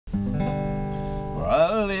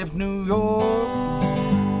left New York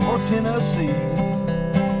for Tennessee,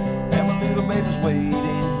 and my little baby's waiting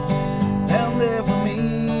down there for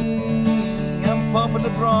me. I'm pumping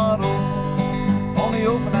the throttle on the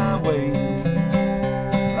open highway,